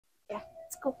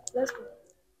go. Let's go.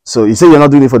 So you say you're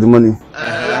not doing it for the money.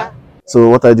 Yeah. So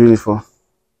what are you doing it for?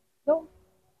 No.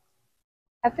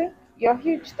 I think you're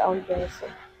huge down there, so.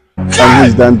 I'm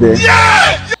huge down there.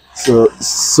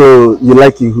 So you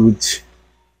like it huge.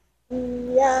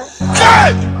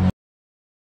 Yeah.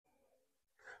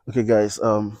 Okay guys,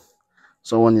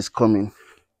 someone is coming.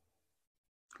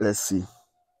 Let's see.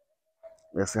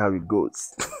 Let's see how it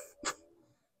goes.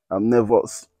 I'm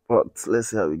nervous, but let's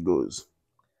see how it goes.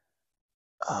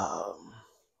 Um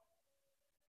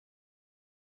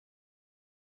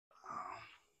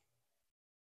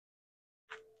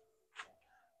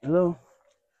Hello.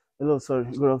 Hello, sorry.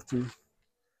 Good afternoon.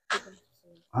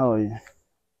 How are you?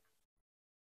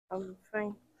 I'm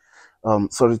fine.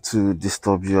 Sorry to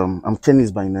disturb you. I'm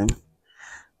Kennis by name.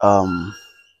 Um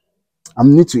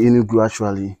I'm new to Enugu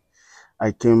actually.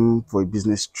 I came for a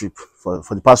business trip for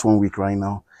the past 1 week right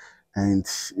now, and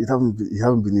it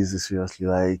haven't been easy seriously.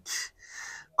 Like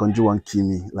Konju one kill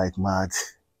me like mad,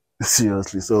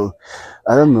 seriously. So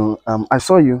I don't know. I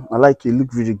saw you. I like you.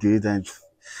 Look really good, and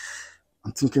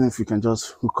I'm thinking if you can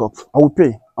just hook up. I will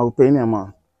pay. I will pay any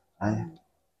amount. I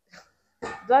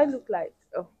Do I look like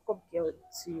a hookup girl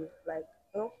to you? Like,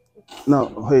 no?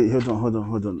 No, wait,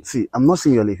 hold on. See, I'm not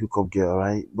saying you're a hookup girl,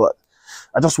 right? But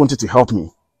I just want you to help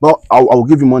me. But I'll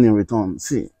give you money in return.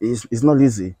 See, it's not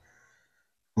easy.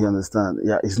 You understand?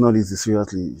 Yeah, it's not easy,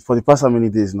 seriously. For the past how many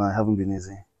days now, I haven't been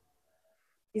easy.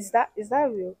 Is that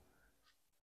real?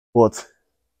 What?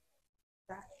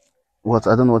 That, What?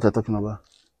 I don't know what you're talking about.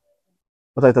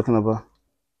 What are you talking about?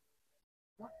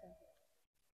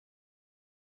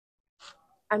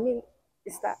 I mean,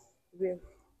 is that real?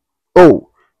 Oh,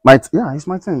 yeah, it's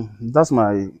my thing. That's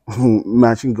my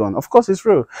machine gun. Of course, it's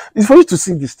real. It's for you to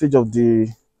see the stage of the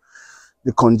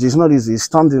conji. It's not easy. It's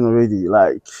standing already.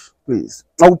 Like, please,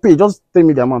 I will pay. Just tell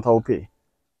me the amount. I will pay.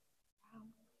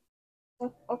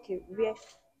 Okay, where?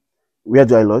 Where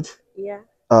do I lodge? Yeah.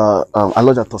 I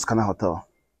lodge at Toscana Hotel.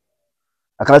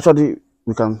 I can actually,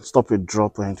 we can stop a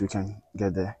drop and we can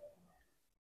get there.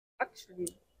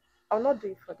 Actually, I'll not do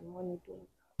it for the money, though.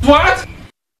 What?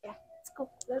 Yeah. Let's go.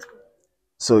 Let's go.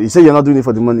 So you say you're not doing it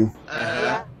for the money.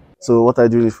 Yeah. So what are you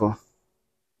doing it for?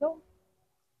 No.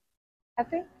 I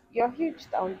think you're huge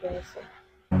down there, so.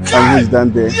 I'm huge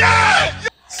down there.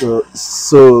 So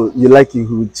you like it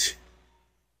huge.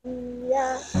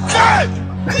 Yeah.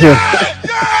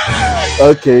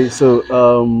 Okay, so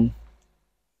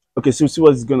okay, so see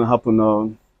what's gonna happen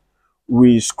now.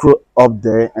 We scroll up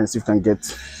there and see if we can get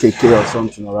KK or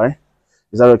something, alright?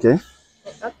 Is that okay?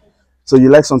 Okay. So you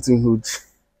like something huge?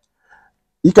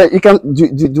 Do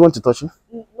you want to touch it?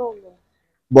 No, no.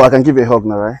 But I can give you a hug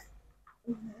now, right?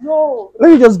 No.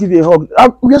 Let me just give you a hug.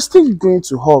 We are still going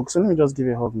to hug, so let me just give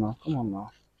you a hug now. Come on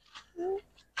now.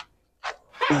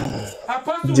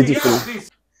 Did you feel it?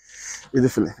 Did you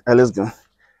feel it? Alright, let's go.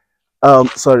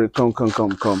 Sorry, come.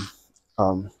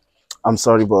 I'm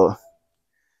sorry, but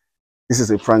this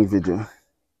is a prank video.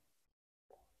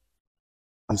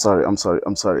 I'm sorry.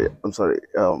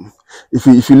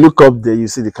 If you look up there, you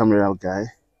see the camera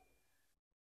guy.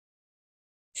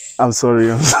 I'm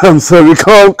sorry. I'm sorry.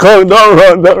 Come. Don't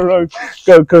run.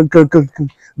 Come. Don't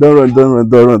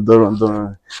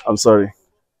run. I'm sorry.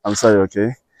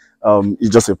 Okay. It's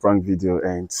just a prank video,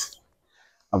 and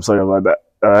I'm sorry about that.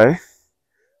 All right.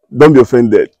 Don't be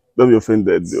offended. Though.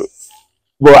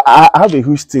 But I have a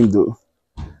huge thing, though.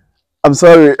 I'm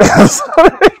sorry. I'm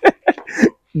sorry.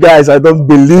 Guys, I don't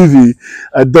believe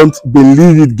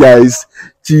it, guys.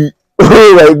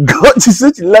 Oh my God, she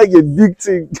said she like a big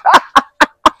thing.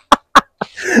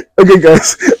 Okay,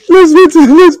 guys,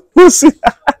 let's proceed.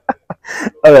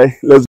 All right, let's